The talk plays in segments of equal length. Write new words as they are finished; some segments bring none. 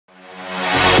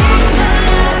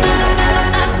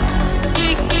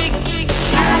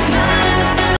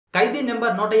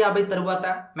150 తరువాత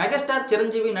మెగాస్టార్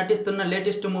చిరంజీవి నటిస్తున్న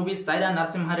latest movie Sye Raa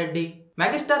Narasimha Reddy.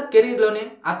 Megastar career లోనే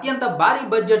అత్యంత భారీ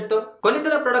బడ్జెట్ తో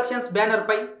కొనిదెల ప్రొడక్షన్స్ బ్యానర్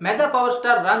పై mega power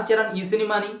star Ram Charan ఈ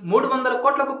సినిమాని 300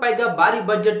 కోట్లకు పైగా భారీ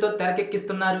బడ్జెట్ తో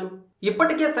తెరకెక్కిస్తున్నారు.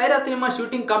 ఇప్పటికే సైరా సినిమా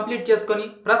షూటింగ్ కంప్లీట్ చేసుకుని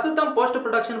ప్రస్తుతం పోస్ట్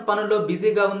ప్రొడక్షన్ పనుల్లో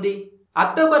బిజీగా ఉంది.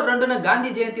 అక్టోబర్ 2న గాంధీ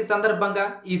జయంతి సందర్భంగా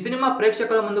ఈ సినిమా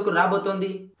ప్రేక్షకుల ముందుకు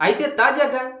రాబోతోంది. అయితే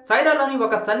తాజాగా సైరాలోని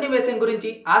ఒక సన్నివేశం గురించి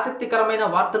ఆసక్తికరమైన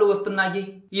వార్తలు వస్తున్నాయి.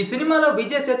 ఈ సినిమాలో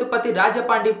విజయ్ సేతుపతి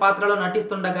రాజపాండి పాత్రలో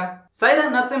నటిస్తుండగా సైరా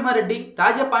నరసింహారెడ్డి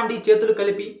రాజపాండి చేతులు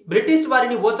కలిపి బ్రిటిష్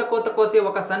వారిని ఓచకోత కోసే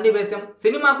ఒక సన్నివేశం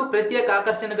సినిమాకు ప్రత్యేక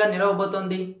ఆకర్షణగా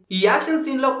నిలవబోతోంది. ఈ యాక్షన్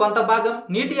సీన్ లో కొంత భాగం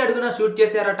నీటి అడుగున షూట్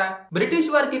చేశారట. బ్రిటిష్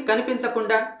వారికి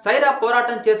కనిపించకుండా సైరా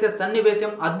పోరాటం చేసే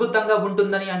సన్నివేశం అద్భుతంగా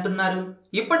ఉంటుందని అంటున్నారు.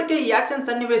 ఇప్పటికే ఈ యాక్షన్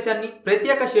సన్నివేశాన్ని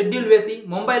ప్రత్యేక షెడ్యూల్ వేసి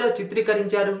ముంబైలో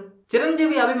చిత్రీకరించారు.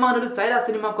 చిరంజీవి అభిమానులు సైరా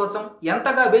సినిమా కోసం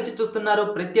ఎంతగా వేచి చూస్తున్నారో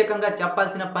ప్రత్యేకంగా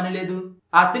చెప్పాల్సిన పని లేదు.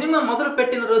 ఆ సినిమా మొదలు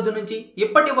పెట్టిన రోజు నుంచి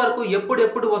ఇప్పటి వరకు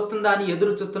ఎప్పుడెప్పుడు వస్తుందా అని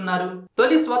ఎదురు చూస్తున్నారు.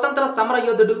 తొలి స్వతంత్ర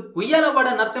సమరయోధుడు ఉయ్యాలవాడ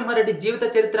నరసింహారెడ్డి జీవిత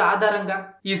చరిత్ర ఆధారంగా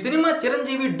ఈ సినిమా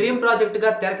చిరంజీవి డ్రీమ్ ప్రాజెక్ట్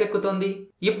గా తెరకెక్కుతోంది.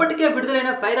 ఇప్పటికే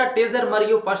విడుదలైన సైరా టీజర్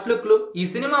మరియు ఫస్ట్ లుక్ లు ఈ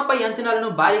సినిమాపై అంచనాలను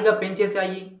భారీగా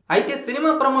పెంచేశాయి. అయితే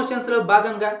సినిమా ప్రమోషన్స్ లో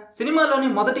భాగంగా సినిమాలోని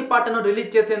మొదటి పాటను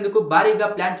రిలీజ్ చేసేందుకు భారీగా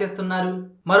ప్లాన్ చేస్తున్నారు.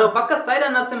 మరో పక్క సైరా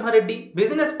నరసింహారెడ్డి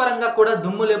బిజినెస్ పరంగా కూడా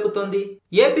దుమ్ము లేపుతోంది.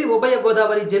 ఏపీ ఉభయ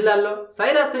గోదావరి జిల్లాల్లో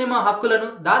సైరా సినిమా హక్కులను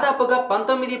దాదాపుగా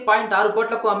 19.6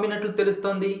 కోట్లకు అమ్మినట్లు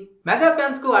తెలుస్తోంది. మెగా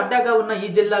ఫ్యాన్స్ కు అడ్డాగా ఉన్న ఈ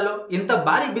జిల్లాలో ఇంత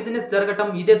భారీ బిజినెస్ జరగటం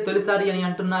ఇదే తొలిసారి అని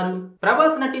అంటున్నారు.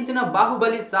 ప్రభాస్ నటించిన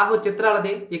బాహుబలి, సాహో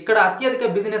చిత్రాలదే ఇక్కడ అత్యధిక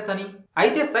బిజినెస్ అని,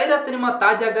 అయితే సైరా సినిమా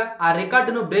తాజాగా ఆ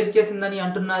రికార్డును బ్రేక్ చేసిందని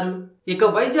అంటున్నారు. ఇక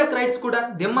వైజాగ్ రైట్స్ కూడా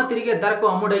దిమ్మ తిరిగే ధరకు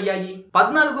అమ్ముడయ్యాయి.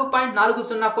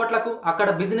 14.40 కోట్లకు అక్కడ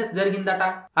బిజినెస్ జరిగిందట.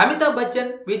 అమితాబ్ బచ్చన్,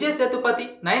 విజయ్ సేతుపతి,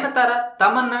 నయనతార,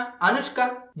 తమన్నా, అనుష్క,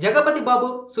 జగపతి బాబు,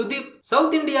 సుదీప్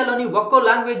సౌత్ ఇండియాలోని ఒక్కో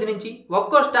లాంగ్వేజ్ నుంచి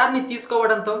ఒక్కో స్టార్ ని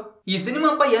తీసుకోవడంతో ఈ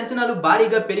సినిమాపై అంచనాలు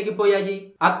భారీగా పెరిగిపోయాయి.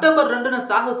 అక్టోబర్ 2న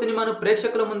సాహో సినిమాను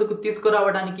ప్రేక్షకుల ముందుకు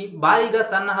తీసుకురావడానికి భారీగా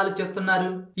సన్నాహాలు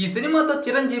చేస్తున్నారు. ఈ సినిమాతో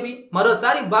చిరంజీవి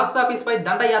మరోసారి బాక్సాఫీస్ పై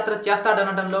దండయాత్ర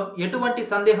చేస్తాడనడంలో ఎటువంటి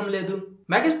సందేహం లేదు.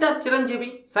 మెగాస్టార్ చిరంజీవి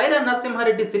సైరా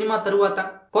నరసింహారెడ్డి సినిమా తరువాత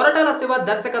కొరటాల శివ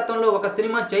దర్శకత్వంలో ఒక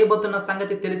సినిమా చేయబోతున్న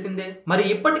సంగతి తెలిసిందే. మరి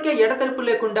ఇప్పటికే ఎడతెరిపి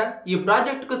లేకుండా ఈ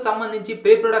ప్రాజెక్ట్ కు సంబంధించి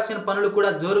ప్రీ ప్రొడక్షన్ పనులు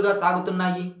కూడా జోరుగా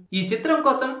సాగుతున్నాయి. ఈ చిత్రం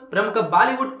కోసం ప్రముఖ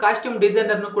బాలీవుడ్ కాస్ట్యూమ్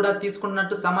డిజైనర్ ను కూడా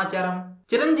తీసుకున్నట్టు సమాచారం.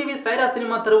 చిరంజీవి సైరా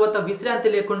సినిమా తరువాత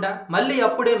విశ్రాంతి లేకుండా మళ్ళీ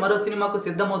అప్పుడే మరో సినిమాకు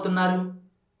సిద్ధమవుతున్నారు.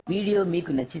 వీడియో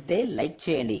మీకు నచ్చితే లైక్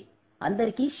చేయండి,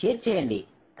 అందరికీ షేర్ చేయండి,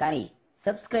 కానీ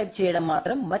సబ్స్క్రైబ్ చేయడం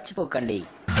మాత్రం మర్చిపోకండి.